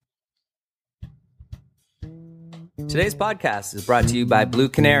Today's podcast is brought to you by Blue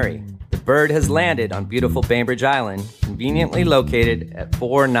Canary. The bird has landed on beautiful Bainbridge Island, conveniently located at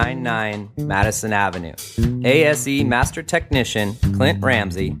 499 Madison Avenue. ASE Master Technician Clint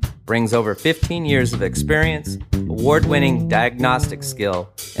Ramsey brings over 15 years of experience, award-winning diagnostic skill,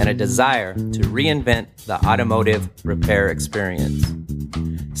 and a desire to reinvent the automotive repair experience.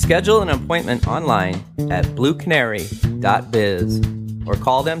 Schedule an appointment online at bluecanary.biz or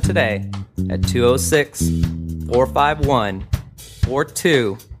call them today at 206-451-4220.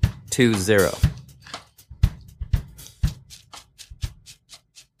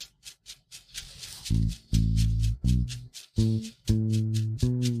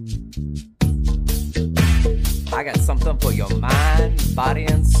 I got something for your mind, body,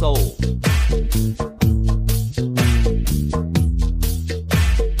 and soul.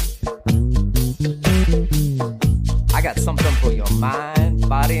 I got something for your mind,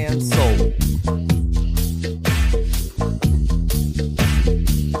 body, and soul.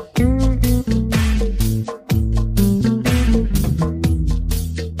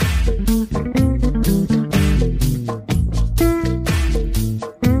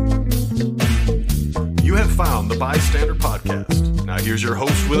 You have found the Bystander Podcast. Now here's your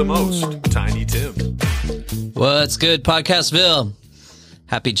host with the most, Tiny Tim. What's good, Podcastville?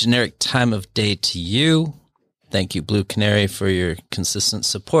 Happy generic time of day to you. Thank you, Blue Canary, for your consistent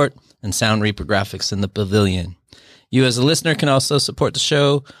support and Sound Reaper graphics in the pavilion. You as a listener can also support the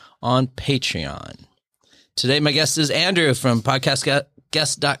show on Patreon. Today, my guest is Andrew from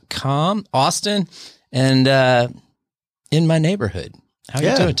podcastguest.com, Austin, and in my neighborhood. How are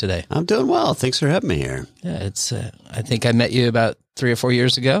you doing today? I'm doing well. Thanks for having me here. Yeah, it's. I think I met you about 3 or 4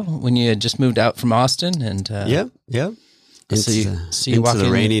 years ago when you had just moved out from Austin, and Yep. See you into walking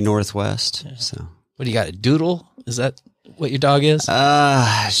the rainy Northwest. Yeah. So, what do you got? A doodle? Is that what your dog is?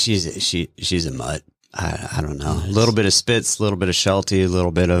 she's a mutt. I don't know. A little bit of Spitz, a little bit of Sheltie, a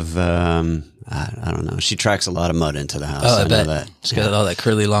little bit of I don't know. She tracks a lot of mud into the house. Oh, I bet. know that. She's got all that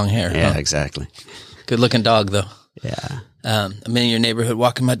curly long hair. Yeah, huh? exactly. Good looking dog though. Yeah. I'm in your neighborhood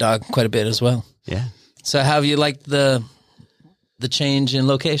walking my dog quite a bit as well. Yeah. So how have you liked the change in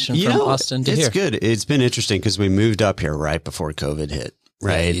location from Austin to here? It's good. It's been interesting because we moved up here right before COVID hit,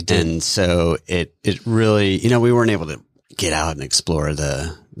 right? Yeah, you did. And so it really, we weren't able to get out and explore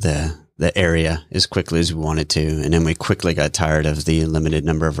the area as quickly as we wanted to. And then we quickly got tired of the limited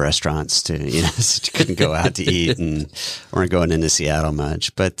number of restaurants so you couldn't go out to eat and weren't going into Seattle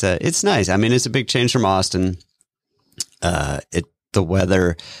much. But it's nice. I mean, it's a big change from Austin. The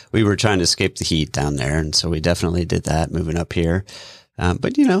weather, we were trying to escape the heat down there. And so we definitely did that moving up here.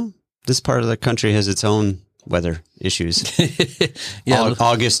 But this part of the country has its own weather issues. Yeah.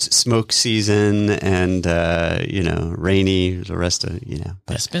 August smoke season and, rainy, the rest of,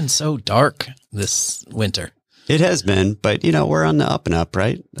 But it's been so dark this winter. It has been, but we're on the up and up,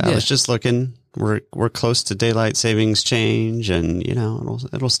 right? I was just looking, we're close to daylight savings change and,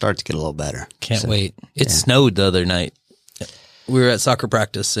 it'll start to get a little better. Can't wait. It snowed the other night. We were at soccer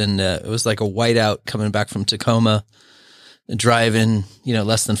practice and it was like a whiteout coming back from Tacoma, driving,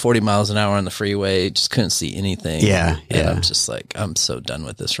 less than 40 miles an hour on the freeway. Just couldn't see anything. Yeah. And I'm just like, I'm so done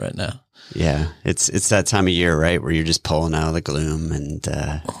with this right now. Yeah. It's that time of year, right? Where you're just pulling out of the gloom. And,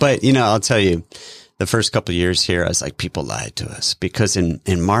 but I'll tell you, the first couple of years here, I was like, people lied to us because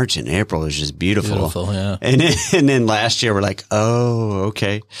in March and April it was just beautiful. Yeah. And then last year we're like, oh,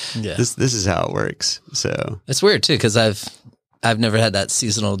 okay. Yeah. This is how it works. So it's weird too, because I've never had that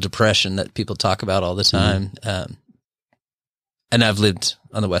seasonal depression that people talk about all the time. Mm-hmm. And I've lived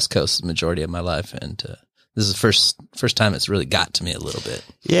on the West Coast the majority of my life. And this is the first time it's really got to me a little bit.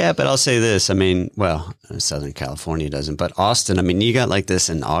 Yeah, but I'll say this. I mean, well, Southern California doesn't, but Austin, I mean, you got like this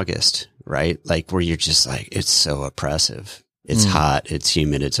in August, right? Like where you're just like, it's so oppressive. It's hot. It's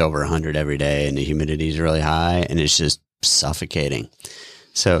humid. It's over 100 every day. And the humidity is really high and it's just suffocating.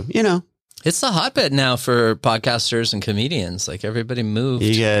 So, it's the hotbed now for podcasters and comedians. Like everybody moved.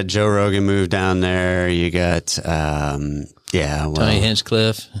 You got Joe Rogan moved down there. You got, Tony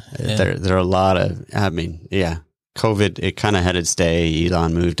Hinchcliffe. Yeah. There are a lot of, COVID, it kind of had its day.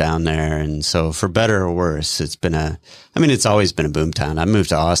 Elon moved down there. And so for better or worse, it's always been a boom town. I moved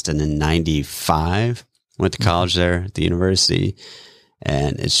to Austin in 95, went to college there at the university.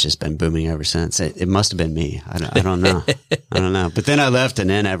 And it's just been booming ever since. It must have been me. I don't know. I don't know. But then I left and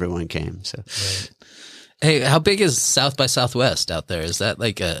then everyone came. So, right. Hey, how big is South by Southwest out there? Is that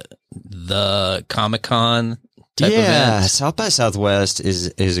like the Comic-Con type event? Yeah, South by Southwest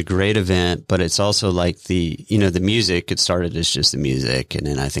is a great event, but it's also like the music. It started as just the music. And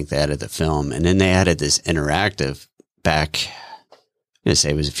then I think they added the film and then they added this interactive back going to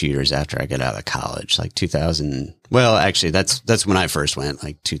say it was a few years after I got out of college, like 2000. Well, actually, that's when I first went,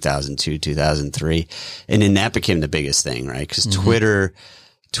 like 2002, 2003. And then that became the biggest thing, right? Because Twitter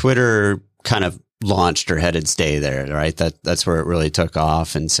kind of launched or had its day there, right? That's where it really took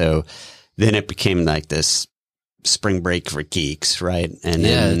off. And so then it became like this spring break for geeks, right? And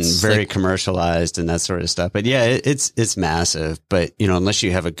then very commercialized and that sort of stuff. But yeah, it's massive. But, you know, unless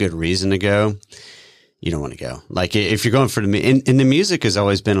you have a good reason to go, you don't want to go. Like if you're going for and the music has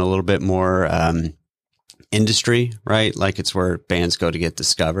always been a little bit more industry, right? Like it's where bands go to get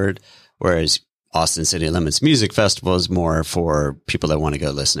discovered, whereas Austin City Limits Music Festival is more for people that want to go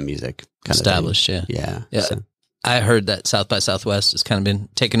listen to music. Established, yeah. So. I heard that South by Southwest has kind of been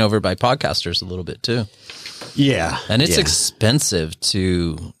taken over by podcasters a little bit too. Yeah. And it's expensive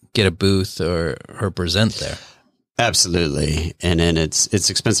to get a booth or present there. Absolutely. And then it's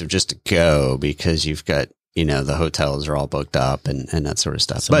expensive just to go because you've got, you know, the hotels are all booked up and that sort of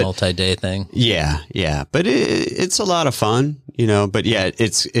stuff. It's a multi-day thing. Yeah. Yeah. But it's a lot of fun, you know, but yeah,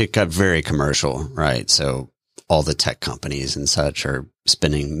 it got very commercial, right? So all the tech companies and such are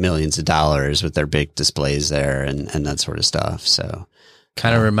spending millions of dollars with their big displays there and that sort of stuff. So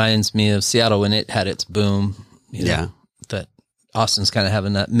kind of reminds me of Seattle when it had its boom. You know, that Austin's kind of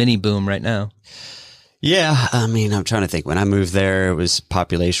having that mini boom right now. Yeah, I mean, I'm trying to think. When I moved there,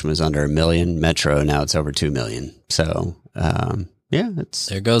 population was under 1 million. Metro, now it's over 2 million. So,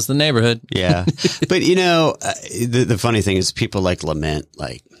 there goes the neighborhood. Yeah, but you know, the funny thing is, people lament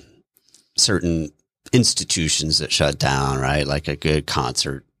like certain institutions that shut down, right? Like a good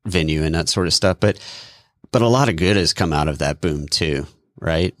concert venue and that sort of stuff. But a lot of good has come out of that boom too.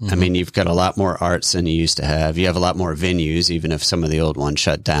 Right. I mean, you've got a lot more arts than you used to have. You have a lot more venues, even if some of the old ones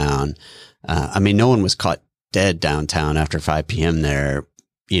shut down. I mean, no one was caught dead downtown after 5 p.m. there.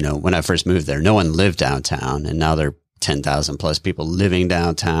 You know, when I first moved there, no one lived downtown, and now there are 10,000 plus people living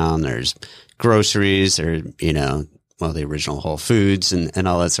downtown. There's groceries, or, you know, well, the original Whole Foods and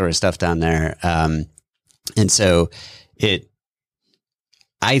all that sort of stuff down there. And so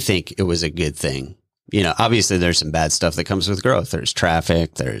I think it was a good thing. You know, obviously there's some bad stuff that comes with growth. There's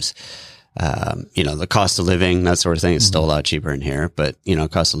traffic, there's, you know, the cost of living, that sort of thing. It's still a lot cheaper in here, but, you know,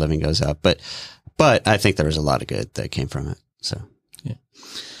 cost of living goes up. But I think there was a lot of good that came from it. So, yeah.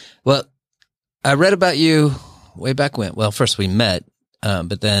 Well, I read about you way back when. Well, first we met,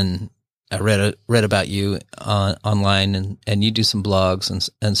 but then I read about you online, and you do some blogs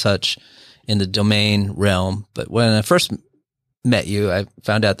and such in the domain realm. But when I first met you, I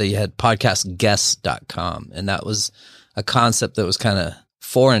found out that you had podcastguests.com, and that was a concept that was kind of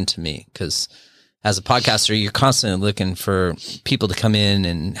foreign to me, because as a podcaster, you're constantly looking for people to come in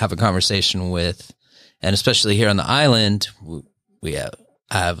and have a conversation with. And especially here on the island, I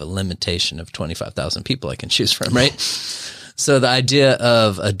have a limitation of 25,000 people I can choose from, right? So the idea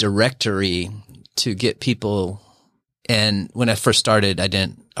of a directory to get people, and when I first started,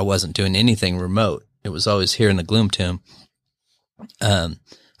 I wasn't doing anything remote. It was always here in the Gloom Tomb. I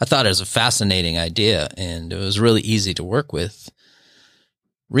thought it was a fascinating idea, and it was really easy to work with.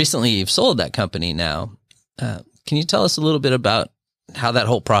 Recently, you've sold that company now. Can you tell us a little bit about how that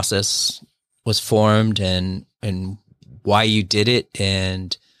whole process was formed and why you did it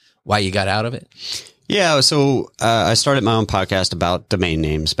and why you got out of it? Yeah, so I started my own podcast about domain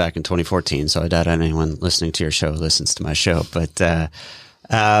names back in 2014. So I doubt anyone listening to your show listens to my show. But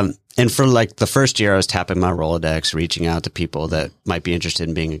and for like the first year, I was tapping my Rolodex, reaching out to people that might be interested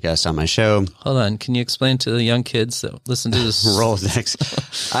in being a guest on my show. Hold on. Can you explain to the young kids that listen to this?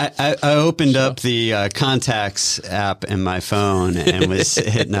 Rolodex. I opened up the contacts app in my phone and was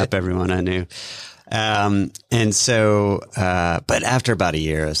hitting up everyone I knew. And so, but after about a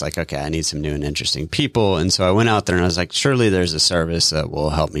year, I was like, okay, I need some new and interesting people. And so I went out there and I was like, surely there's a service that will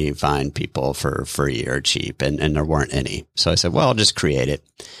help me find people for free or cheap. And there weren't any. So I said, well, I'll just create it.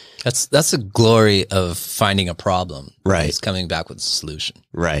 That's the glory of finding a problem. Right. It's coming back with a solution.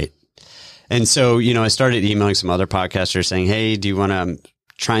 Right. And so, you know, I started emailing some other podcasters saying, hey, do you want to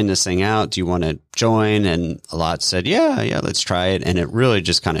trying this thing out? Do you want to join? And a lot said, yeah, let's try it. And it really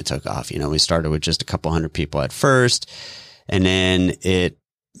just kind of took off. You know, we started with just a couple hundred people at first, and then it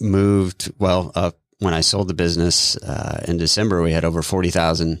moved. Well, when I sold the business in December, we had over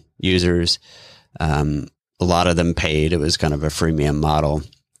 40,000 users. A lot of them paid. It was kind of a freemium model.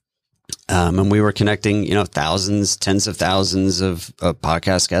 And we were connecting, you know, thousands, tens of thousands of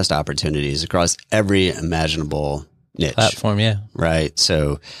podcast guest opportunities across every imaginable niche platform. Yeah. Right.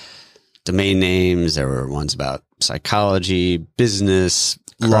 So domain names, there were ones about psychology, business,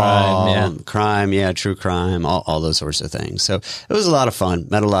 crime, true crime, all those sorts of things. So it was a lot of fun.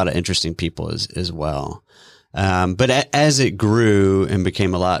 Met a lot of interesting people as well. But as it grew and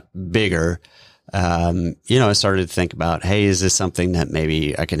became a lot bigger, I started to think about, hey, is this something that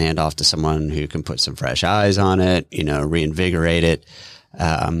maybe I can hand off to someone who can put some fresh eyes on it, reinvigorate it.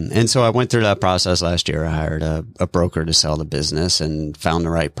 And so I went through that process last year. I hired a broker to sell the business and found the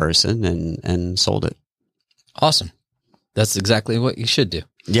right person and sold it. Awesome. That's exactly what you should do.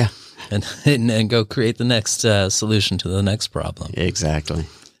 Yeah. And go create the next solution to the next problem. Exactly.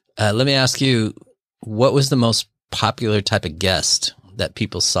 Let me ask you, what was the most popular type of guest that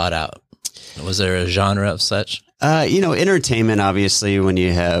people sought out? Was there a genre of such? Entertainment, obviously, when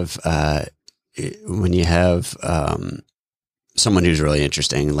you have someone who's really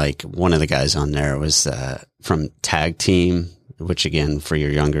interesting, like one of the guys on there was from Tag Team, which again, for your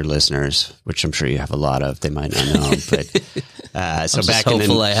younger listeners, which I'm sure you have a lot of, they might not know, but so I'm back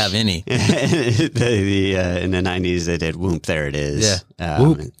hopeful I have any. in the 90s, they did Whoop, There It Is. Yeah.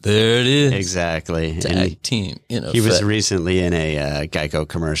 Whoop, there it is. Exactly. Tag Team. He was recently in a Geico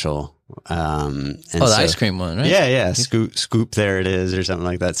commercial. The ice cream one, right? Yeah. Scoop, there it is, or something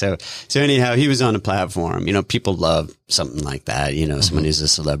like that. So anyhow, he was on a platform. People love something like that. Someone who's a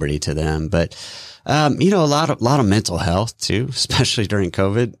celebrity to them. But a lot of mental health too, especially during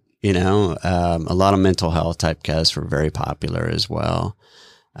COVID. A lot of mental health type guests were very popular as well.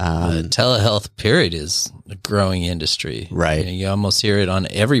 Telehealth period is a growing industry, right? You almost hear it on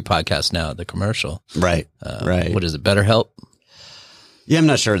every podcast now. The commercial, right? Right. What is it? BetterHelp. Yeah, I'm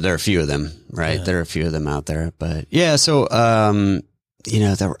not sure. There are a few of them, right? Yeah. There are a few of them out there, but yeah. So,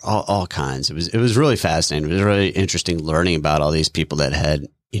 there were all kinds. It was really fascinating. It was really interesting learning about all these people that had,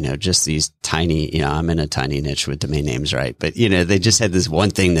 just these tiny, I'm in a tiny niche with domain names, right? But, they just had this one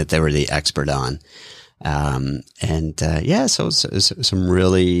thing that they were the expert on. So some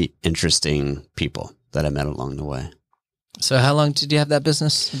really interesting people that I met along the way. So how long did you have that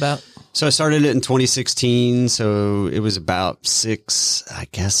business about? So I started it in 2016. So it was about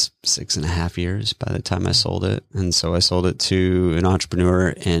 6.5 years by the time I sold it. And so I sold it to an entrepreneur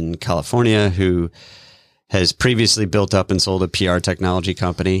in California who has previously built up and sold a PR technology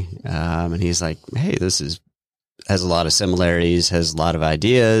company. And he's like, hey, has a lot of similarities, has a lot of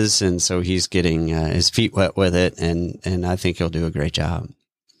ideas. And so he's getting his feet wet with it. And I think he'll do a great job.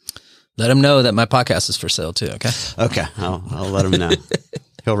 Let him know that my podcast is for sale too. Okay. Okay. I'll let him know.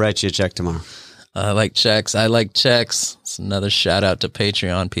 He'll write you a check tomorrow. I like checks. It's another shout out to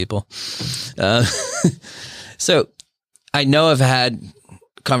Patreon people. So I know I've had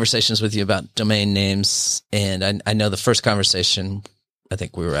conversations with you about domain names, and I know the first conversation, I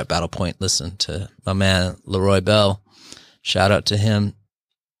think we were at Battle Point, listening to my man, Leroy Bell. Shout out to him.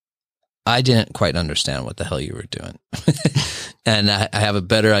 I didn't quite understand what the hell you were doing. And I have a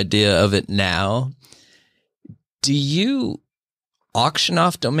better idea of it now. Do you auction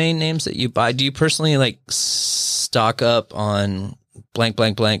off domain names that you buy? Do you personally stock up on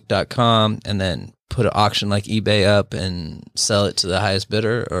blank.com and then put an auction like eBay up and sell it to the highest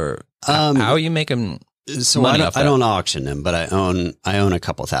bidder? Or how are you making money off that? I don't auction them, but I own a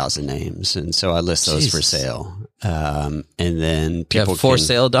couple thousand names. And so I list those for sale. And then people you have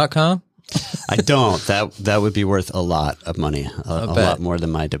forsale.com? I don't. That would be worth a lot of money, a lot more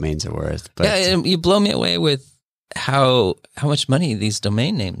than my domains are worth. But yeah, you blow me away with how much money these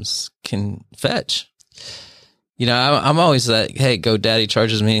domain names can fetch. I'm always like, hey, GoDaddy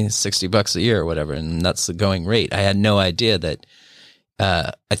charges me $60 a year or whatever, and that's the going rate. I had no idea that.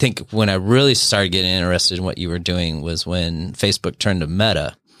 I think when I really started getting interested in what you were doing was when Facebook turned to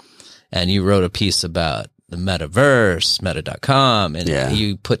Meta, and you wrote a piece about the metaverse, meta.com, and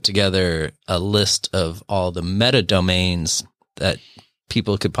you put together a list of all the meta domains that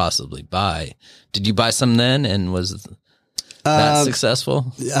people could possibly buy. Did you buy some then, and was that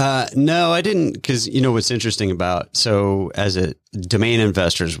successful? No, I didn't, because what's interesting as a domain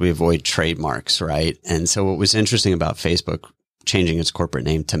investors, we avoid trademarks, right? And so what was interesting about Facebook changing its corporate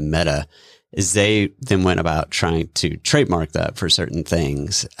name to Meta is they then went about trying to trademark that for certain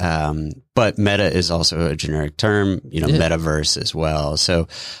things. But meta is also a generic term, metaverse as well. So,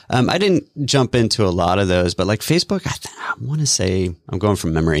 I didn't jump into a lot of those, but like Facebook, I want to say, I'm going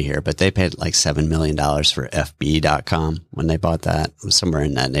from memory here, but they paid like $7 million for FB.com when they bought that. It was somewhere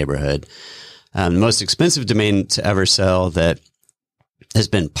in that neighborhood. The most expensive domain to ever sell that has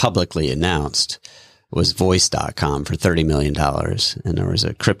been publicly announced was voice.com for $30 million. And there was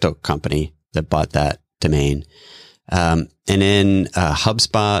a crypto company that bought that domain. And then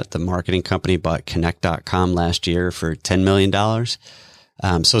HubSpot, the marketing company, bought connect.com last year for $10 million.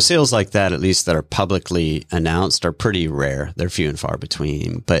 So sales like that, at least that are publicly announced, are pretty rare. They're few and far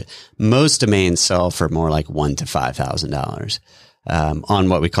between. But most domains sell for more like $1,000 to $5,000 on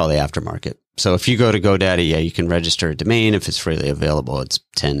what we call the aftermarket. So if you go to GoDaddy, yeah, you can register a domain. If it's freely available, it's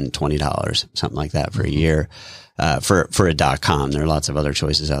 $10, $20, something like that for a year, for a .com. There are lots of other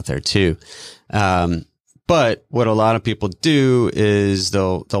choices out there too. But what a lot of people do is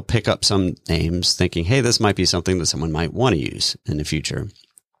they'll pick up some names thinking, hey, this might be something that someone might want to use in the future.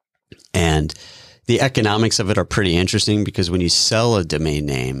 And the economics of it are pretty interesting because when you sell a domain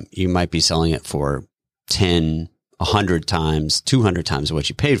name, you might be selling it for 10, 100 times, 200 times what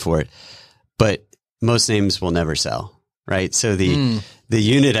you paid for it. But most names will never sell, right? So the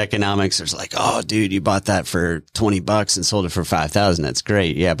unit economics is like, oh, dude, you bought that for $20 and sold it for 5,000. That's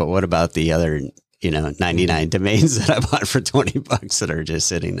great. Yeah. But what about the other 99 domains that I bought for $20 that are just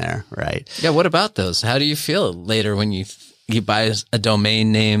sitting there, right? Yeah. What about those? How do you feel later when you buy a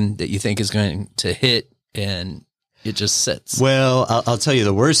domain name that you think is going to hit and it just sits? Well, I'll tell you,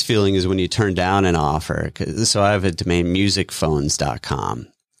 the worst feeling is when you turn down an offer. So I have a domain, musicphones.com,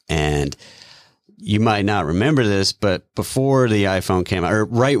 and you might not remember this, but before the iPhone came out, or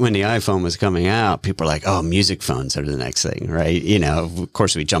right when the iPhone was coming out, people were like, oh, music phones are the next thing, right? Of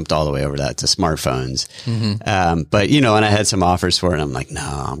course, we jumped all the way over that to smartphones. But, and I had some offers for it. And I'm like, no,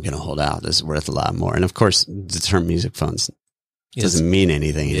 I'm going to hold out. This is worth a lot more. And of course, the term music phones doesn't mean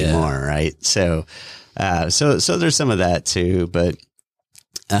anything anymore, right? So there's some of that too. But,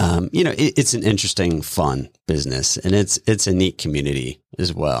 it's an interesting, fun business, and it's a neat community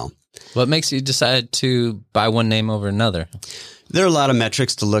as well. What makes you decide to buy one name over another? There are a lot of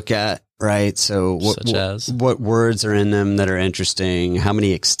metrics to look at, right? So what words are in them that are interesting? How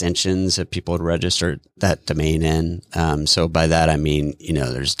many extensions have people registered that domain in? So by that, I mean,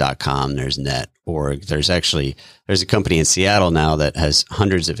 there's .com, there's .net, org. There's a company in Seattle now that has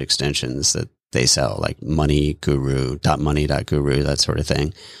hundreds of extensions that they sell, like Money Guru, .money.guru, that sort of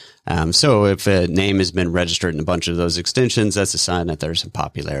thing. So if a name has been registered in a bunch of those extensions, that's a sign that there's some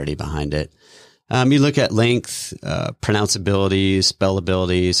popularity behind it. You look at length, pronounceability,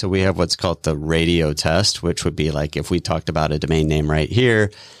 spellability. So we have what's called the radio test, which would be like if we talked about a domain name right here,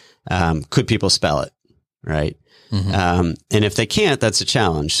 could people spell it, right? And if they can't, that's a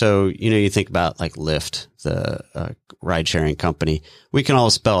challenge. So, you think about like Lyft, the ride sharing company. We can all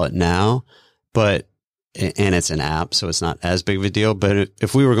spell it now, and it's an app, so it's not as big of a deal. But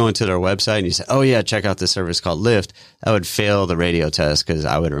if we were going to their website and you said, oh yeah, check out this service called Lyft, I would fail the radio test because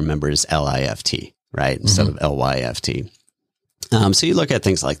I would remember it's L-I-F-T, right? Instead of L-Y-F-T. So you look at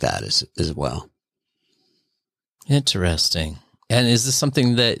things like that as well. Interesting. And is this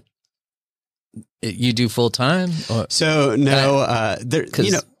something that you do full time? So no,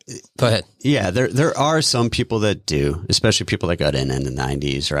 go ahead. Yeah, there are some people that do, especially people that got in the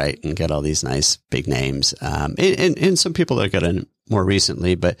 90s, right, and get all these nice big names, and some people that got in more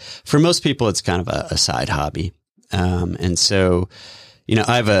recently. But for most people, it's kind of a side hobby. And so,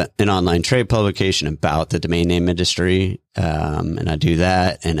 I have an online trade publication about the domain name industry, and I do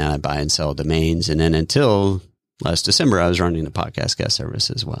that, and I buy and sell domains. And then until last December, I was running the podcast guest service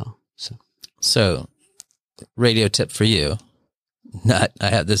as well. So radio tip for you. I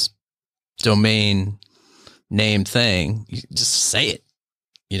have this domain name thing. You just say it.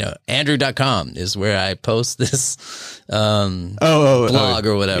 Andrew.com is where I post this blog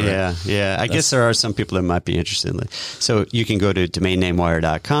or whatever. Yeah. I guess there are some people that might be interested in it. So you can go to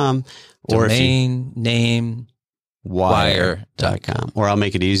domainnamewire.com or domainnamewire.com. Or I'll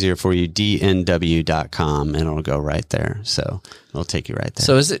make it easier for you, dnw.com, and it'll go right there. So it'll take you right there.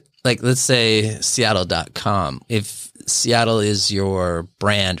 So is it like, let's say Seattle.com. If Seattle is your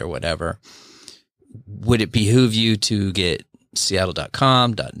brand or whatever, would it behoove you to get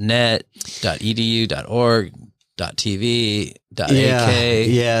Seattle.com, .net, .edu, .org, .tv, .ak?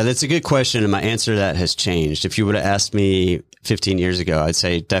 Yeah, that's a good question, and my answer to that has changed. If you would have asked me 15 years ago, I'd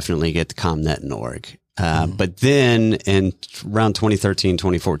say definitely get the .com, .net, and .org. But then in around 2013,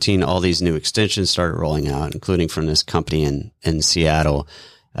 2014, all these new extensions started rolling out, including from this company in Seattle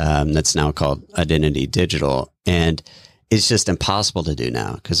that's now called Identity Digital. And it's just impossible to do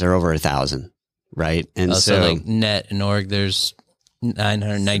now because there are over 1,000, right? And so like .net and .org, there's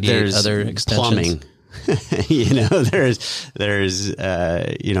 998 other extensions. Plumbing. there's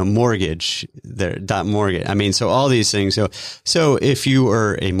mortgage, .mortgage. I mean, so all these things. So if you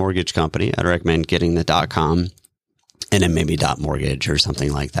are a mortgage company, I'd recommend getting the .com and then maybe .mortgage or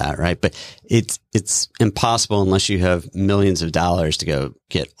something like that, right? But it's impossible unless you have millions of dollars to go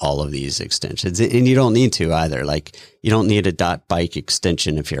get all of these extensions, and you don't need to either. Like you don't need a .bike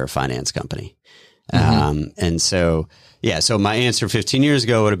extension if you're a finance company, and so. Yeah, so my answer 15 years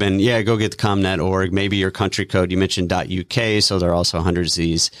ago would have been, go get the .com.net.org, maybe your country code. You mentioned .uk, so there are also hundreds of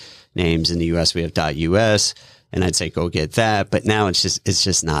these names. In the U.S., we have .us. and I'd say, go get that. But now it's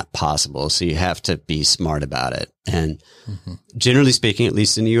just not possible. So you have to be smart about it. And generally speaking, at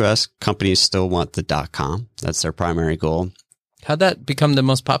least in the US, companies still want the .com. That's their primary goal. How'd that become the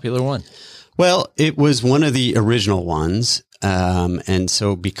most popular one? Well, it was one of the original ones. And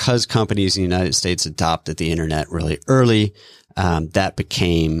so because companies in the United States adopted the internet really early, that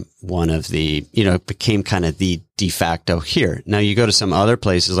became one of the, it became kind of the de facto here. Now you go to some other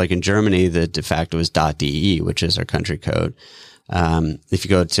places, like in Germany, the de facto is .de, which is our country code. If you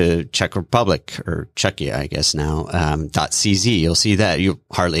go to Czech Republic or Czechia, I guess now, .cz, you'll see that. You'll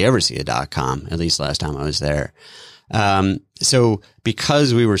hardly ever see a .com, at least last time I was there. So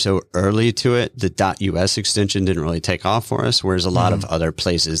because we were so early to it, the .us extension didn't really take off for us, whereas a lot of other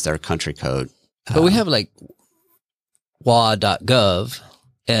places, their country code. But we have like wa.gov,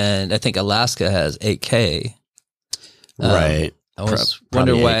 and I think Alaska has 8K. Right. I was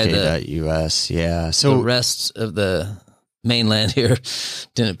wondering why US. Yeah. So the rest of the mainland here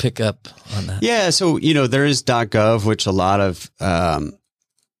didn't pick up on that. Yeah. So, there is .gov, which a lot of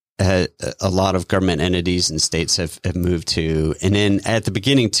government entities and states have moved to. And then at the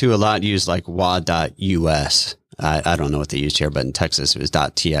beginning too, a lot used like wa.us. I don't know what they used here, but in Texas it was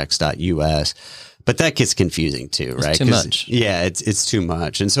 .tx.us. But that gets confusing too, right? It's too much. Yeah, it's too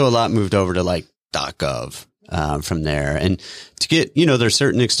much. And so a lot moved over to like .gov from there. And to get, there's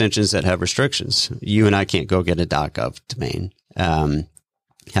certain extensions that have restrictions. You and I can't go get a .gov domain. You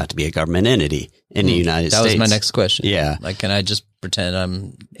have to be a government entity in the United States. That was my next question. Yeah. Like, can I just pretend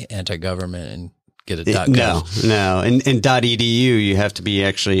I'm anti-government and get a .gov? No. And .edu, you have to be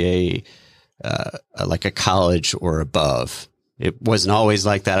actually like a college or above. It wasn't always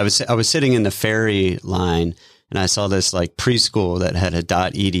like that. I was sitting in the ferry line and I saw this like preschool that had a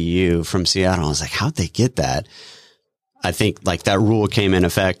 .edu from Seattle. I was like, how'd they get that? I think like that rule came in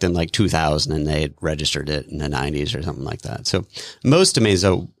effect in like 2000 and they had registered it in the 90s or something like that. So most domains,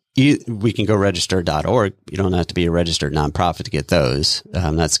 though, we can go register.org. You don't have to be a registered nonprofit to get those.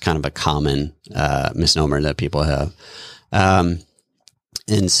 That's kind of a common misnomer that people have.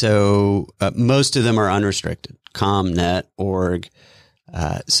 And so most of them are unrestricted. .com, .net, .org.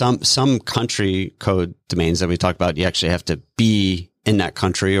 Some country code domains that we talked about, you actually have to be in that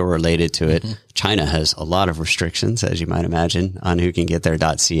country or related to it. China has a lot of restrictions, as you might imagine, on who can get their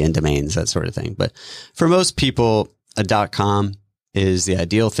 .cn domains, that sort of thing. But for most people, a .com is the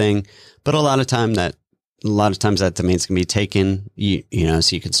ideal thing. But a lot of times that domains can be taken,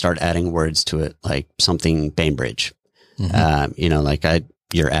 so you can start adding words to it, like something Bainbridge. Like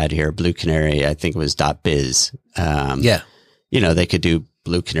your ad here, Blue Canary, I think it was .biz. They could do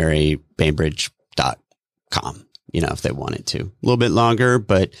Blue Canary Bainbridge.com, if they wanted to. A little bit longer,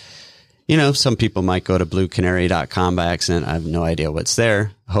 but, some people might go to bluecanary.com by accident. I have no idea what's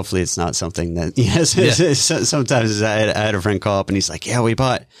there. Hopefully it's not something that, sometimes I had a friend call up and he's like, yeah, we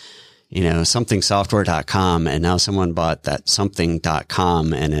bought, somethingsoftware.com, and now someone bought that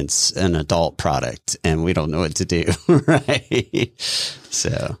something.com and it's an adult product and we don't know what to do. Right.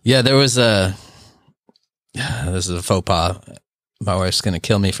 So, yeah, this is a faux pas. My wife's going to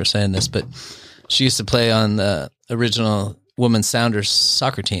kill me for saying this, but she used to play on the original Women's Sounders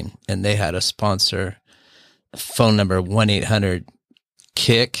soccer team, and they had a sponsor phone number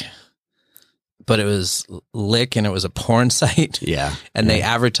 1-800-KICK, but it was Lick and it was a porn site. Yeah. And they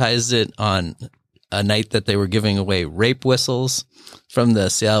advertised it on a night that they were giving away rape whistles from the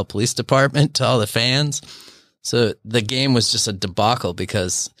Seattle Police Department to all the fans. So the game was just a debacle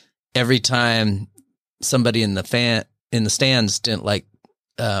because every time somebody in the stands didn't like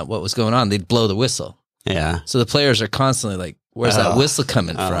what was going on, they'd blow the whistle. Yeah. So the players are constantly like, where's that whistle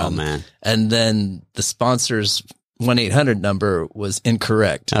coming from? Oh, man. And then the sponsor's 1-800 number was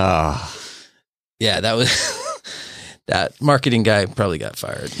incorrect. Oh. Yeah, that was that marketing guy probably got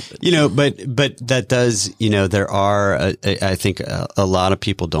fired. But that does, there are, I think a lot of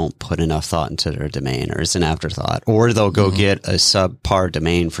people don't put enough thought into their domain, or it's an afterthought, or they'll go get a subpar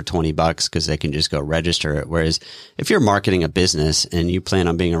domain for $20 because they can just go register it. Whereas if you're marketing a business and you plan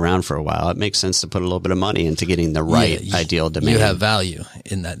on being around for a while, it makes sense to put a little bit of money into getting the right ideal domain. You have value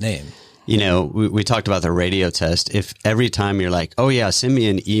in that name. We talked about the radio test. If every time you're like, oh yeah, send me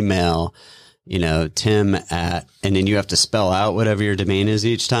an email, Tim at, and then you have to spell out whatever your domain is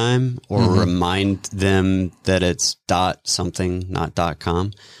each time, or remind them that it's .something, not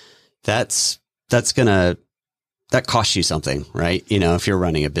 .com. That costs you something, right? If you're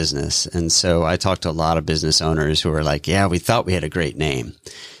running a business. And so I talked to a lot of business owners who are like, yeah, we thought we had a great name.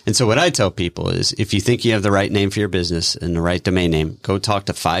 And so what I tell people is, if you think you have the right name for your business and the right domain name, go talk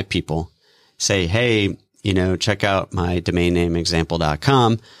to 5 people, say, hey, check out my domain name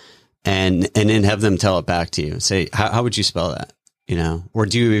example.com. and then have them tell it back to you. Say, how would you spell that? You know, or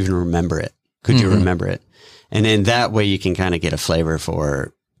do you even remember it? Could you remember it? And then that way you can kind of get a flavor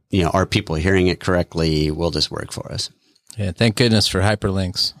for, you know, are people hearing it correctly? Will this work for us? Yeah, thank goodness for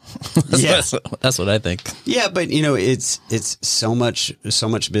hyperlinks. That's what I think. Yeah, but you know, it's so much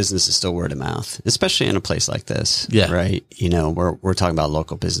business is still word of mouth, especially in a place like this. Yeah. Right. You know, we're talking about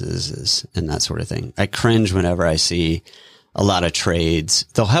local businesses and that sort of thing. I cringe whenever I see a lot of trades.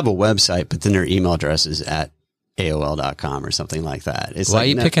 They'll have a website, but then their email address is at AOL.com or something like that. It's Why are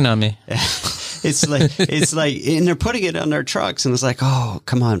you picking on me? It's like, and they're putting it on their trucks, and it's like, oh,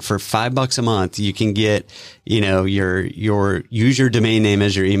 come on, for $5 a month, you can get, you know, use your domain name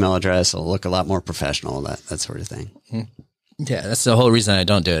as your email address. It'll look a lot more professional, that sort of thing. Yeah, that's the whole reason I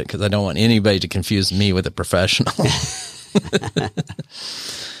don't do it, because I don't want anybody to confuse me with a professional.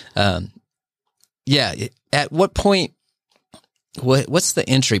 Yeah. At what point? What's the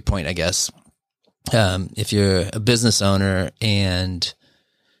entry point? I guess if you're a business owner and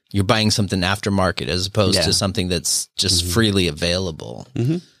you're buying something aftermarket as opposed to something that's just freely available.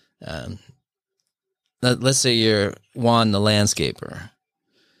 Let's say you're Juan the landscaper.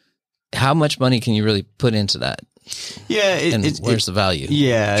 How much money can you really put into that? Yeah. Where's the value?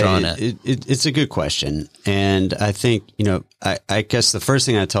 Yeah. Drawn at? It's a good question. And I think, you know, I guess the first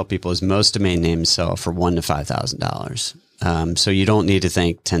thing I tell people is most domain names sell for $1,000 to $5,000. So you don't need to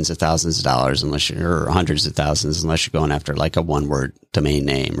think tens of thousands of dollars or hundreds of thousands unless you're going after like a one-word domain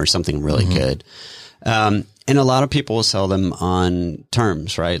name or something really good. And a lot of people will sell them on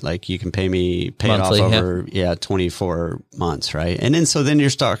terms, right? Like you can pay monthly, it off over 24 months, right? And then then you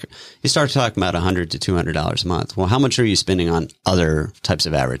start talking about $100 to $200 a month. Well, how much are you spending on other types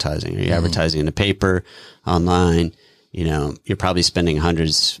of advertising? Are you advertising in the paper, online? You know, you're probably spending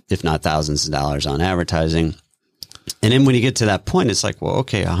hundreds, if not thousands of dollars on advertising. And then when you get to that point, it's like, well,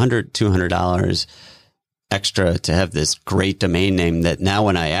 okay, $100, $200 extra to have this great domain name that now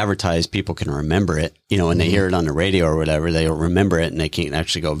when I advertise, people can remember it. You know, when they hear it on the radio or whatever, they'll remember it and they can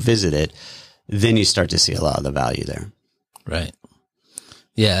actually go visit it. Then you start to see a lot of the value there. Right.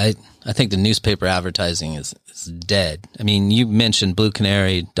 Yeah. I think the newspaper advertising is dead. I mean, you mentioned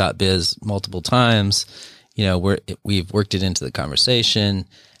bluecanary.biz multiple times. You know, we've worked it into the conversation.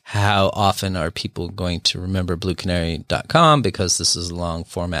 How often are people going to remember bluecanary.com because this is a long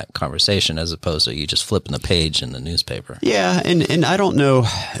format conversation as opposed to you just flipping the page in the newspaper? Yeah. And I don't know,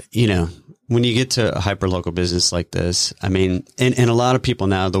 you know, when you get to a hyper-local business like this, I mean, and a lot of people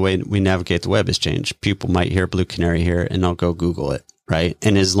now, the way we navigate the web has changed. People might hear Blue Canary here and they'll go Google it, right?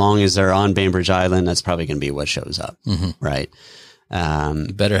 And as long as they're on Bainbridge Island, that's probably going to be what shows up, right?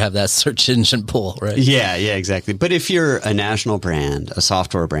 You better have that search engine pull, right? Yeah, exactly. But if you're a national brand, a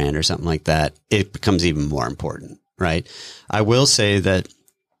software brand or something like that, it becomes even more important, right? I will say that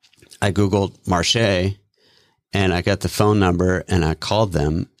I Googled Marche and I got the phone number and I called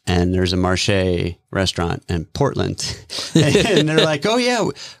them and there's a Marche restaurant in Portland and they're like, oh yeah,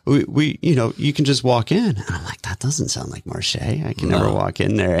 we, you know, you can just walk in. And I'm like, that doesn't sound like Marche. I can never walk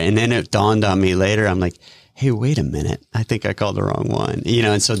in there. And then it dawned on me later. I'm like, hey, wait a minute. I think I called the wrong one. You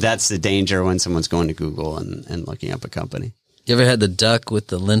know, and so that's the danger when someone's going to Google and looking up a company. You ever had the duck with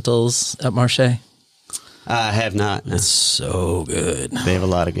the lentils at Marche? I have not. It's so good. They have a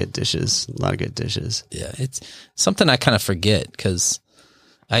lot of good dishes. Yeah, it's something I kind of forget because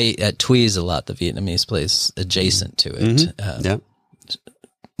I eat at Thuys a lot, the Vietnamese place adjacent to it.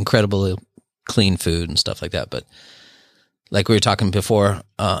 Incredibly clean food and stuff like that. But like we were talking before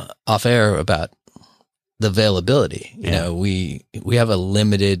off air about the availability. You know, we have a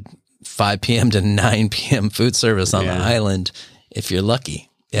limited 5 p.m. to 9 p.m. food service on the island if you're lucky.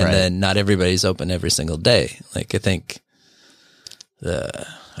 And then not everybody's open every single day. Like I think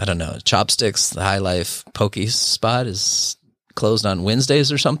Chopsticks, the High Life Poke spot is closed on Wednesdays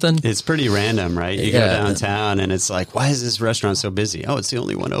or something. It's pretty random, right? You go downtown and it's like, why is this restaurant so busy? Oh, it's the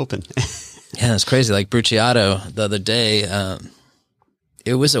only one open. Yeah, it's crazy. Like Bruciato the other day,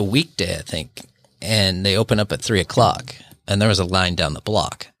 it was a weekday, I think. And they open up at 3:00 and there was a line down the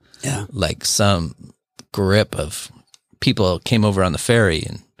block. Yeah. Like some grip of people came over on the ferry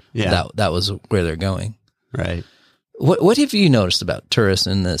and that was where they're going. Right. What have you noticed about tourists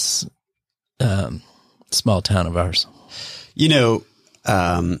in this small town of ours? You know,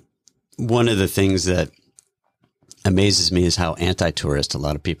 one of the things that amazes me is how anti-tourist a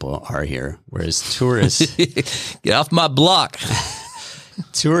lot of people are here. Whereas tourists... Get off my block.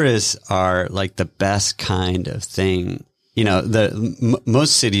 Tourists are like the best kind of thing. You know,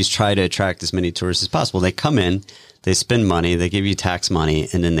 most cities try to attract as many tourists as possible. They come in, they spend money, they give you tax money,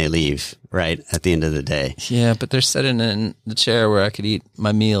 and then they leave right at the end of the day. Yeah, but they're sitting in the chair where I could eat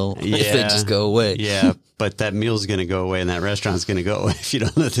my meal if they just go away. Yeah, but that meal's going to go away and that restaurant's going to go away if you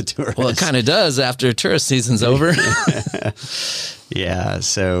don't let the tourists. Well, it kind of does after tourist season's over. Yeah.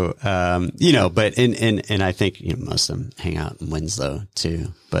 So, but and I think, most of them hang out in Winslow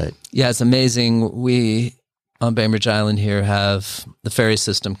too, but yeah, it's amazing. We on Bainbridge Island here have the ferry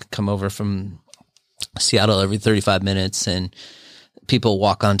system come over from Seattle every 35 minutes, and people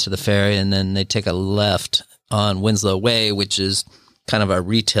walk onto the ferry and then they take a left on Winslow Way, which is kind of a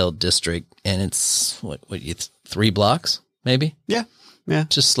retail district, and it's 3 blocks maybe. Yeah.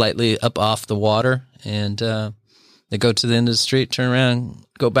 Just slightly up off the water, and they go to the end of the street, turn around,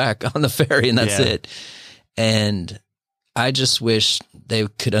 go back on the ferry, and that's it. And I just wish they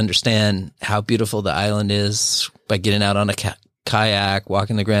could understand how beautiful the island is by getting out on a kayak,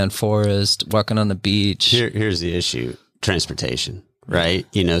 walking the Grand Forest, walking on the beach. Here's the issue: transportation, right?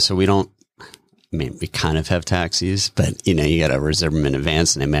 So we don't. We kind of have taxis, but you got to reserve them in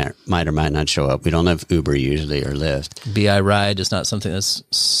advance, and they might or might not show up. We don't have Uber usually or Lyft. BI Ride is not something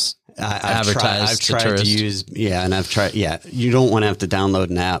that's advertised. I've tried to use, and I've tried. Yeah, you don't want to have to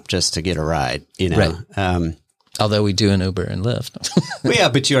download an app just to get a ride. Right. Although we do an Uber and Lyft. Well, yeah,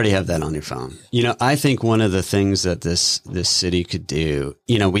 but you already have that on your phone. I think one of the things that this city could do,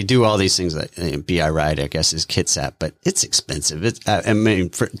 we do all these things like BI Ride, I guess, is Kitsap, but it's expensive. It's,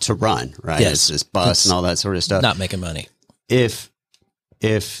 to run, right? Yes. It's this bus and all that sort of stuff. Not making money. If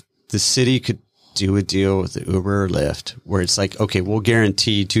the city could do a deal with the Uber or Lyft where it's like, okay, we'll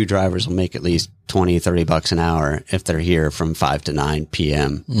guarantee 2 drivers will make at least $20-30 an hour if they're here from 5 to 9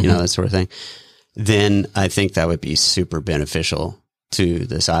 p.m., that sort of thing. Then I think that would be super beneficial to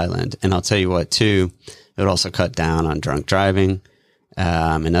this island. And I'll tell you what, too, it would also cut down on drunk driving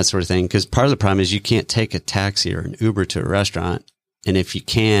and that sort of thing. Because part of the problem is you can't take a taxi or an Uber to a restaurant. And if you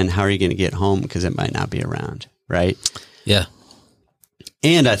can, how are you going to get home? Because it might not be around, right? Yeah.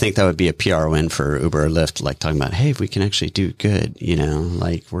 And I think that would be a PR win for Uber or Lyft, like talking about, hey, if we can actually do good,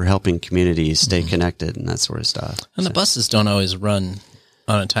 like we're helping communities stay connected and that sort of stuff. And the buses don't always run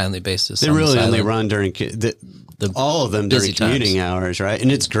on a timely basis. They really only run during all of them during commuting hours, right?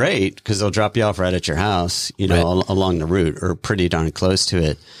 And it's great because they'll drop you off right at your house, along the route or pretty darn close to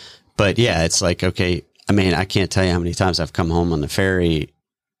it. But yeah, it's like, okay, I can't tell you how many times I've come home on the ferry,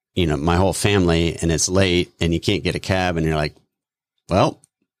 my whole family, and it's late and you can't get a cab and you're like, well,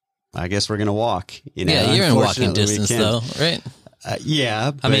 I guess we're going to walk. Yeah, you're in walking distance though, right?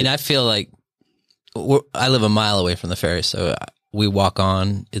 Yeah. But I feel like I live a mile away from the ferry, so we walk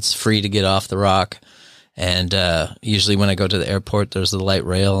on. It's free to get off the rock. And usually when I go to the airport, there's the light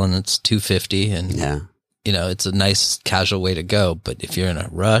rail and it's $2.50. And, it's a nice casual way to go. But if you're in a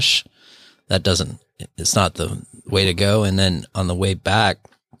rush, it's not the way to go. And then on the way back,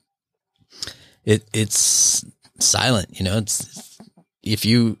 it's silent. If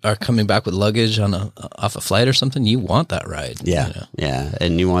you are coming back with luggage off a flight or something, you want that ride. Yeah. Yeah.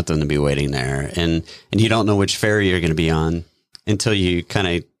 And you want them to be waiting there. And you don't know which ferry you're going to be on until you kind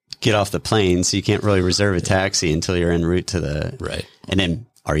of get off the plane. So you can't really reserve a taxi until you're en route to the, right. And then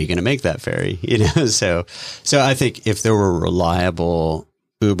are you going to make that ferry? So I think if there were reliable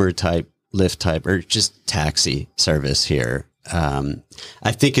Uber type, Lyft type, or just taxi service here,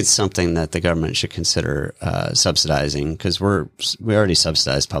 I think it's something that the government should consider, subsidizing because we already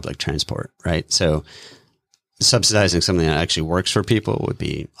subsidize public transport, right? So subsidizing something that actually works for people would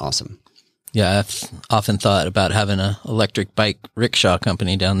be awesome. Yeah, I've often thought about having an electric bike rickshaw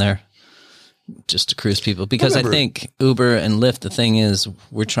company down there just to cruise people because I think Uber and Lyft, the thing is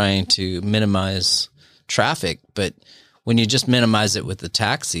we're trying to minimize traffic, but when you just minimize it with the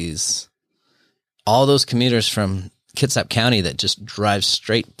taxis, all those commuters from Kitsap County that just drive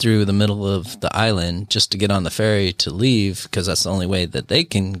straight through the middle of the island just to get on the ferry to leave because that's the only way that they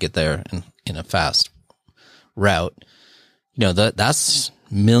can get there in a fast route. That's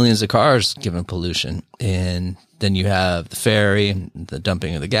millions of cars given pollution. And then you have the ferry and the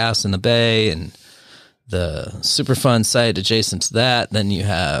dumping of the gas in the bay and the Superfund site adjacent to that. Then you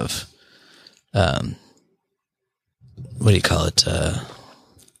have, what do you call it?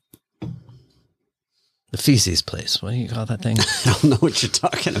 The feces place. What do you call that thing? I don't know what you're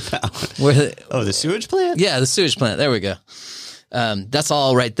talking about. The sewage plant? Yeah, the sewage plant. There we go. That's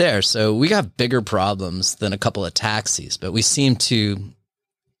all right there. So we got bigger problems than a couple of taxis, but we seem to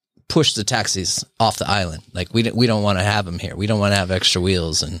push the taxis off the island. Like we don't want to have them here. We don't want to have extra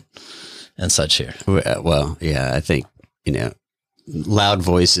wheels and such here. Well, yeah, I think, loud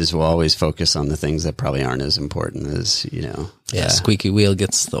voices will always focus on the things that probably aren't as important as, Yeah, squeaky wheel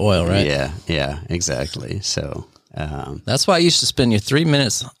gets the oil, right? Yeah, exactly. So, That's why you should spend your 3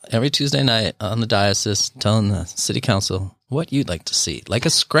 minutes every Tuesday night on the diocese telling the city council what you'd like to see, like a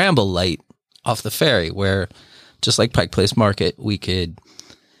scramble light off the ferry, where just like Pike Place Market, we could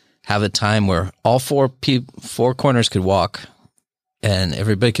have a time where all four corners could walk and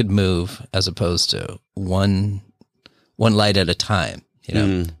everybody could move, as opposed to one light at a time. You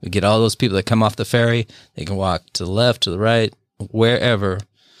know, we get all those people that come off the ferry, they can walk to the left, to the right, wherever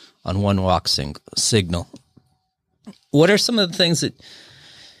on one walk signal. What are some of the things that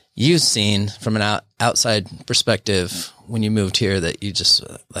you've seen from an outside perspective when you moved here that you just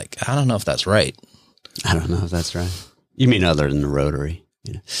like, I don't know if that's right? I don't know if that's right. You mean other than the Rotary?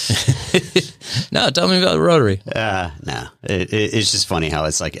 You know? No, tell me about the Rotary. No, it's just funny how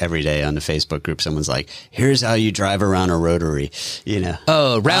it's like every day on the Facebook group, someone's like, "Here's how you drive around a Rotary." You know?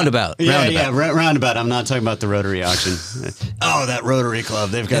 Oh, roundabout. Roundabout. I'm not talking about the Rotary auction. Oh, that Rotary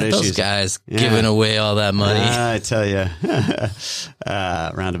Club, they've got issues. Those guys giving away all that money. I tell you,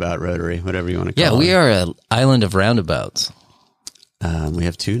 roundabout Rotary, whatever you want to call it. Yeah, we are an island of roundabouts. We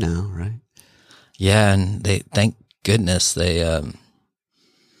have 2 now, right? Yeah, and thank goodness they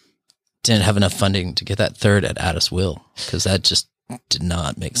didn't have enough funding to get that third at Addis Will, because that just did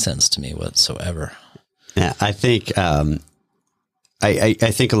not make sense to me whatsoever. Yeah, I think I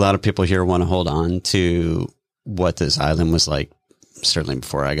think a lot of people here want to hold on to what this island was like, certainly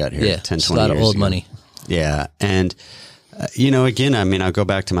before I got here, yeah, 10, 20 years a lot of old ago. money. Yeah, and again, I mean, I'll go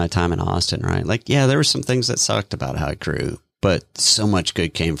back to my time in Austin, right? Like, yeah, there were some things that sucked about how it grew, but so much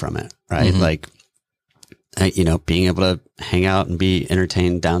good came from it, right? Mm-hmm. Like, being able to hang out and be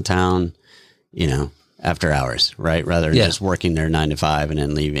entertained downtown, after hours, right? Rather than just working there 9 to 5 and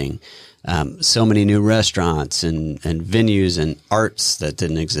then leaving. So many new restaurants and venues and arts that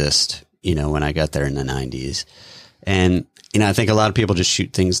didn't exist, when I got there in the 90s. And, I think a lot of people just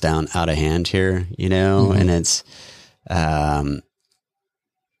shoot things down out of hand here, and it's,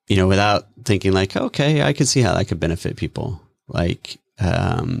 without thinking like, okay, I could see how that could benefit people. Like,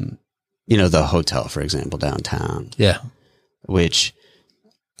 the hotel, for example, downtown. Yeah. Which,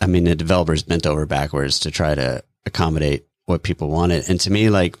 I mean, the developers bent over backwards to try to accommodate what people wanted. And to me,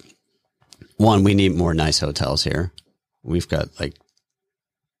 like, one, we need more nice hotels here. We've got like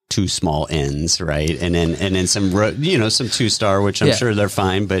 2 small inns, right? And then some, some 2-star, which I'm sure they're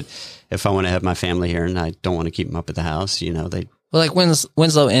fine. But if I want to have my family here and I don't want to keep them up at the house, they. Well, like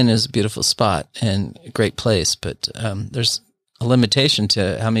Winslow Inn is a beautiful spot and a great place, but there's a limitation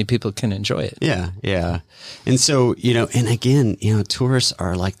to how many people can enjoy it. Yeah. And so, and again, tourists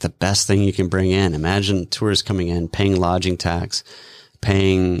are like the best thing you can bring in. Imagine tourists coming in, paying lodging tax,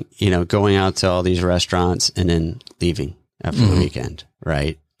 paying, going out to all these restaurants and then leaving after the weekend,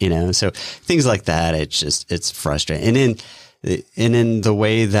 right? So things like that, it's frustrating. And then the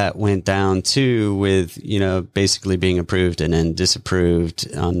way that went down too with, basically being approved and then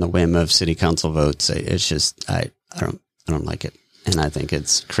disapproved on the whim of city council votes, it's just, I don't like it. And I think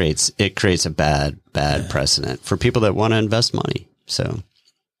it creates a bad precedent for people that want to invest money. So,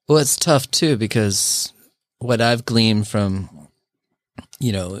 well, it's tough too, because what I've gleaned from,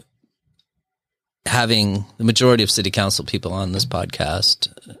 having the majority of city council people on this podcast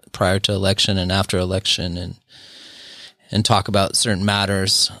prior to election and after election and talk about certain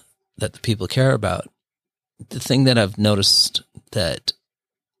matters that the people care about. The thing that I've noticed that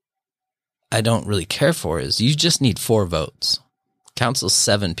I don't really care for is you just need 4 votes. Council's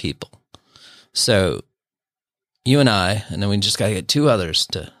 7 people. So you and I, and then we just got to get 2 others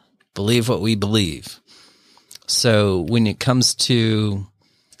to believe what we believe. So when it comes to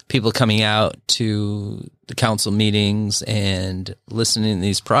people coming out to the council meetings and listening to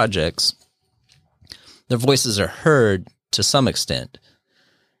these projects, their voices are heard to some extent,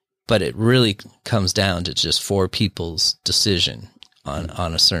 but it really comes down to just 4 people's decision on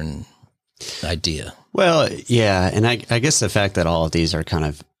a certain idea. Well, yeah. And I guess the fact that all of these are kind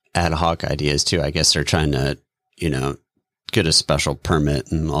of ad hoc ideas too, I guess they're trying to, get a special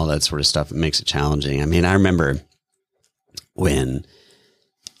permit and all that sort of stuff. It makes it challenging. I mean, I remember when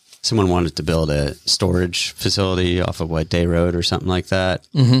someone wanted to build a storage facility off of Day Road or something like that.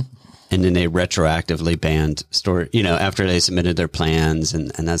 Mm-hmm. And then they retroactively banned storage, after they submitted their plans and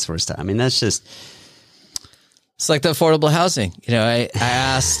that sort of stuff. I mean, that's just. It's like the affordable housing. I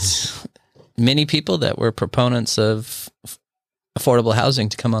asked many people that were proponents of affordable housing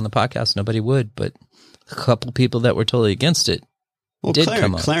to come on the podcast. Nobody would, but a couple people that were totally against it did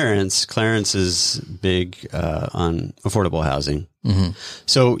come on. Clarence is big on affordable housing. Mm-hmm.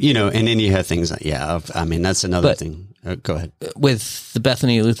 So, and then you have things like, I mean, that's another thing. Go ahead. With the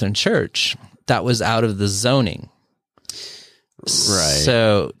Bethany Lutheran Church, that was out of the zoning. Right.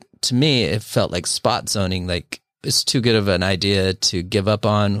 So to me, it felt like spot zoning. Like it's too good of an idea to give up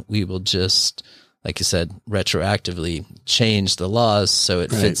on. We will just, like you said, retroactively change the laws so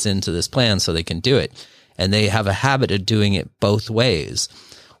it fits into this plan so they can do it. And they have a habit of doing it both ways.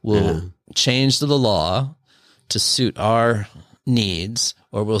 We'll change the law to suit our needs,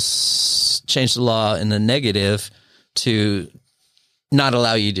 or we'll change the law in the negative to not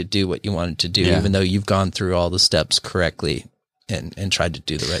allow you to do what you wanted to do, even though you've gone through all the steps correctly and tried to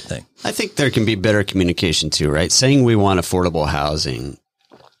do the right thing. I think there can be better communication too, right? Saying we want affordable housing,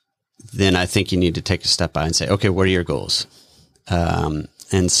 then I think you need to take a step by and say, okay, what are your goals?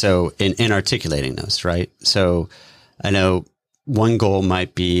 And so in articulating those, right? So I know one goal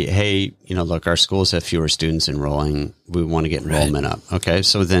might be, hey, look, our schools have fewer students enrolling. We want to get enrollment up. Okay.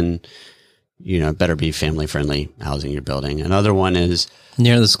 So then, better be family friendly housing you're building. Another one is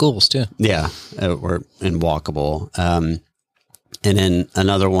near the schools too. Yeah. Or in walkable. And then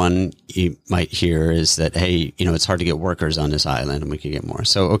another one you might hear is that, hey, it's hard to get workers on this island and we could get more.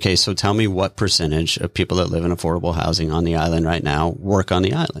 So, okay, so tell me what percentage of people that live in affordable housing on the island right now work on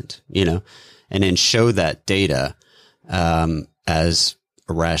the island, and then show that data as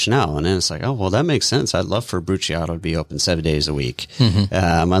a rationale. And then it's like, oh, well, that makes sense. I'd love for Bruciato to be open 7 days a week.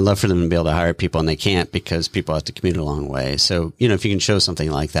 I'd love for them to be able to hire people, and they can't because people have to commute a long way. So, if you can show something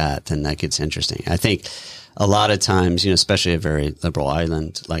like that, then that gets interesting. I think a lot of times, especially a very liberal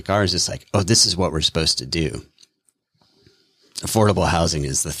island like ours, it's like, oh, this is what we're supposed to do. Affordable housing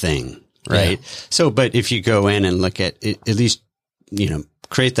is the thing, right? Yeah. So, but if you go in and look at it, at least,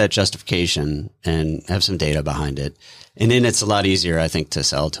 create that justification and have some data behind it. And then it's a lot easier, I think, to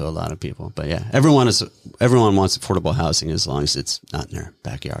sell to a lot of people. But yeah, everyone wants affordable housing as long as it's not in their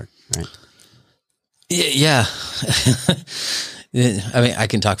backyard, right? Yeah. I mean, I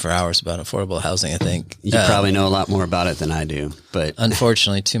can talk for hours about affordable housing, I think. You probably know a lot more about it than I do, but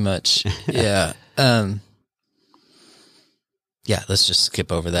unfortunately too much. Yeah. Yeah, let's just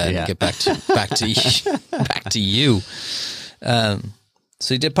skip over that and get back to you.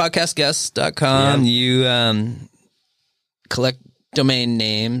 So you did podcastguests.com. You collect domain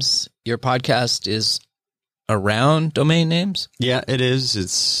names. Your podcast is around domain names? Yeah, it is.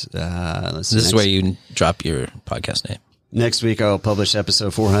 It's this is where you drop your podcast name. Next week, I'll publish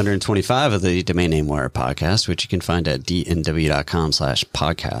episode 425 of the Domain Name Wire podcast, which you can find at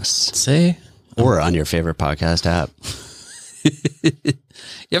dnw.com/podcasts. See? Or on your favorite podcast app.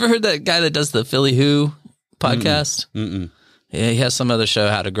 You ever heard that guy that does the Philly Who podcast? Mm-mm. Yeah, he has some other show,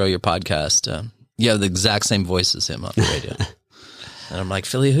 How to Grow Your Podcast. You have the exact same voice as him on the radio. And I'm like,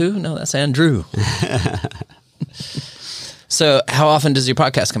 Philly Who? No, that's Andrew. So how often does your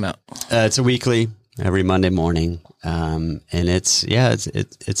podcast come out? It's a weekly, every Monday morning. And it's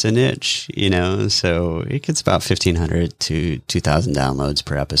a niche, so it gets about 1,500 to 2,000 downloads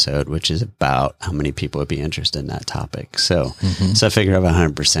per episode, which is about how many people would be interested in that topic. So, so I figure I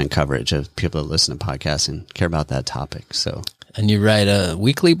have 100% coverage of people that listen to podcasts and care about that topic. So, and you write a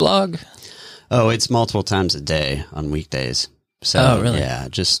weekly blog? Oh, it's multiple times a day on weekdays. So, really? Yeah,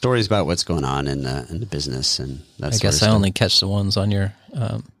 just stories about what's going on in the business and that. I guess I only catch the ones on your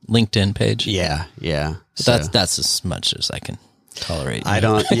LinkedIn page. Yeah. So that's as much as I can tolerate. I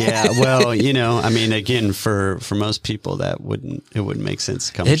don't. Yeah. Well, I mean, again, for most people, it wouldn't make sense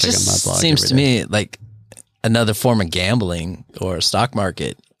to come check out my blog. It seems to me like another form of gambling or a stock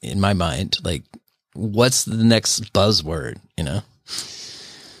market in my mind. Like, what's the next buzzword?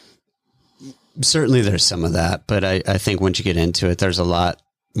 Certainly there's some of that, but I think once you get into it, there's a lot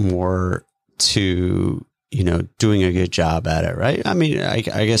more to, doing a good job at it, right? I mean, I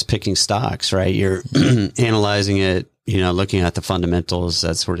guess picking stocks, right? You're analyzing it, looking at the fundamentals,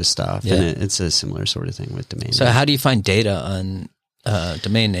 that sort of stuff. Yeah. And it's a similar sort of thing with domain names. So how do you find data on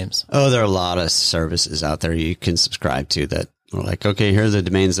domain names? Oh, there are a lot of services out there you can subscribe to that. We're like, okay, here are the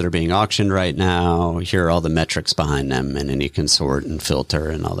domains that are being auctioned right now. Here are all the metrics behind them. And then you can sort and filter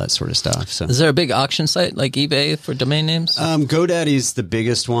and all that sort of stuff. So, is there a big auction site like eBay for domain names? GoDaddy's the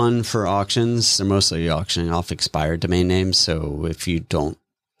biggest one for auctions. They're mostly auctioning off expired domain names. So if you don't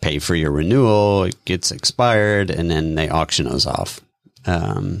pay for your renewal, it gets expired and then they auction those off.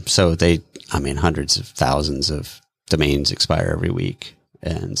 So hundreds of thousands of domains expire every week.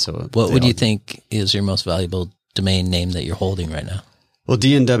 And so what would you think is your most valuable domain name that you're holding right now? Well,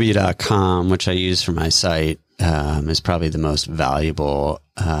 dnw.com, which I use for my site, is probably the most valuable.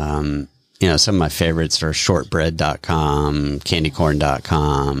 Some of my favorites are shortbread.com,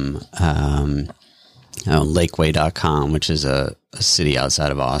 candycorn.com, lakeway.com, which is a city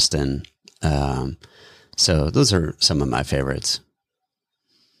outside of Austin. So those are some of my favorites.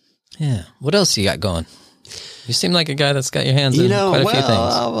 Yeah. What else you got going? You seem like a guy that's got your hands in quite a few things.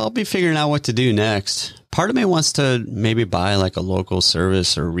 I'll be figuring out what to do next. part of me wants to maybe buy like a local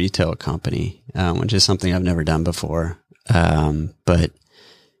service or retail company, which is something I've never done before. But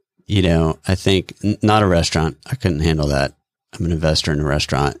you know, I think not a restaurant. I couldn't handle that. I'm an investor in a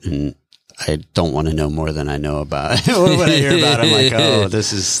restaurant, and I don't want to know more than I know about. When I hear about it, I'm like, oh,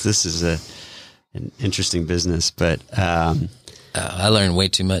 this is an interesting business. But I learned way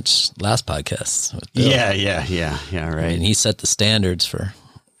too much last podcast. With Bill. Yeah. Right. And he set the standards for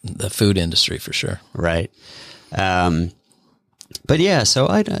the food industry for sure. Right. But yeah, so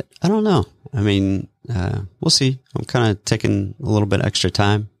I don't know. I mean, we'll see. I'm kind of taking a little bit extra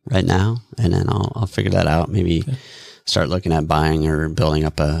time right now, and then I'll figure that out. Maybe start looking at buying or building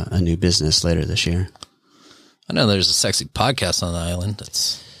up a new business later this year. I know there's a sexy podcast on the island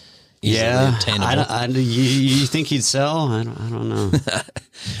that's easily obtainable. You think he'd sell? I don't know.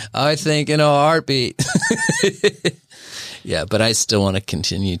 I think in a heartbeat. Yeah, but I still want to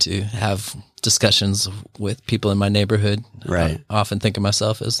continue to have discussions with people in my neighborhood. Right. I often think of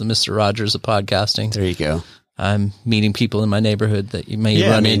myself as the Mr. Rogers of podcasting. There you go. I'm meeting people in my neighborhood that you may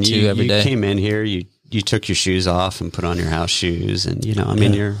run into every day. You came in here, you took your shoes off and put on your house shoes, and you're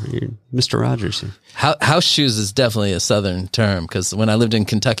Mr. Rogers. House shoes is definitely a Southern term, because when I lived in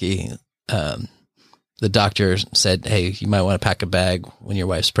Kentucky, the doctor said, "Hey, you might want to pack a bag when your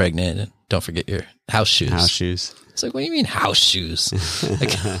wife's pregnant, and don't forget your house shoes." House shoes. It's like, what do you mean house shoes?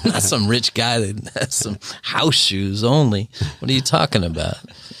 Like, I'm not some rich guy that has some house shoes only. What are you talking about?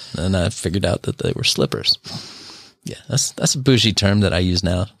 And I figured out that they were slippers. Yeah, that's a bougie term that I use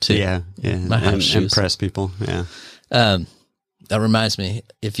now too. Yeah. My house shoes. Impress people. Yeah. That reminds me,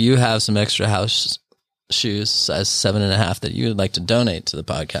 if you have some extra house shoes, size 7.5, that you would like to donate to the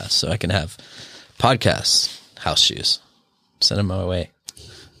podcast, so I can have podcast house shoes, send them my way.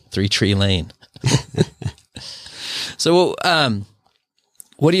 3 Tree Lane. So,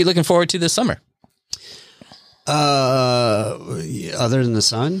 what are you looking forward to this summer? Other than the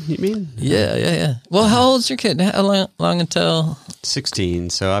sun, you mean? Yeah. Well, how old's your kid? How long until? 16.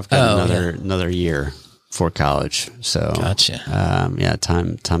 So I've got another year for college. So gotcha.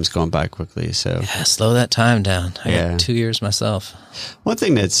 Time's going by quickly. So slow that time down. I got 2 years myself. One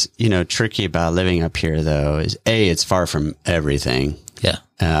thing that's tricky about living up here, though, is it's far from everything. Yeah.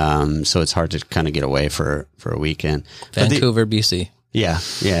 So it's hard to kind of get away for a weekend. Vancouver, BC. Yeah.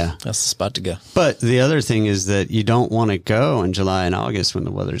 That's the spot to go. But the other thing is that you don't want to go in July and August when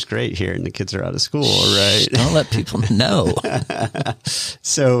the weather's great here and the kids are out of school, right? Don't let people know.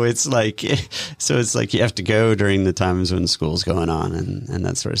 So it's like you have to go during the times when school's going on and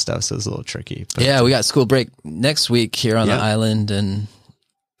that sort of stuff. So it's a little tricky. But, we got school break next week here on the island, and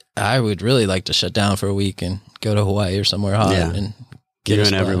I would really like to shut down for a week and go to Hawaii or somewhere hot and get You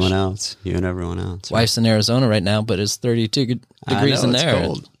and everyone else. Right? Wife's in Arizona right now, but it's 32 degrees in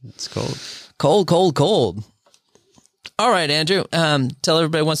there. It's cold. Cold. All right, Andrew. Tell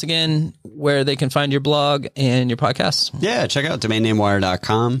everybody once again where they can find your blog and your podcast. Yeah, check out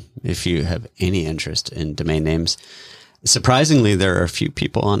domainnamewire.com if you have any interest in domain names. Surprisingly, there are a few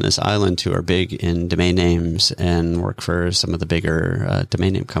people on this island who are big in domain names and work for some of the bigger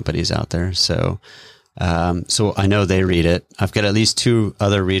domain name companies out there. So I know they read it. I've got at least 2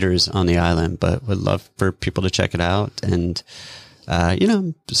 other readers on the island, but would love for people to check it out. And,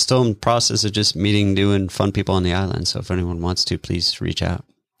 still in the process of just meeting new and fun people on the island. So if anyone wants to, please reach out.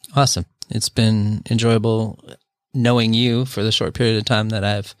 Awesome. It's been enjoyable knowing you for the short period of time that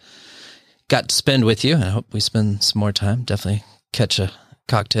I've got to spend with you. I hope we spend some more time. Definitely catch a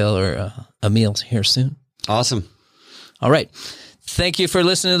cocktail or a meal here soon. Awesome. All right. Thank you for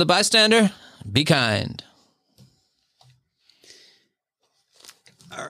listening to The Bystander. Be kind.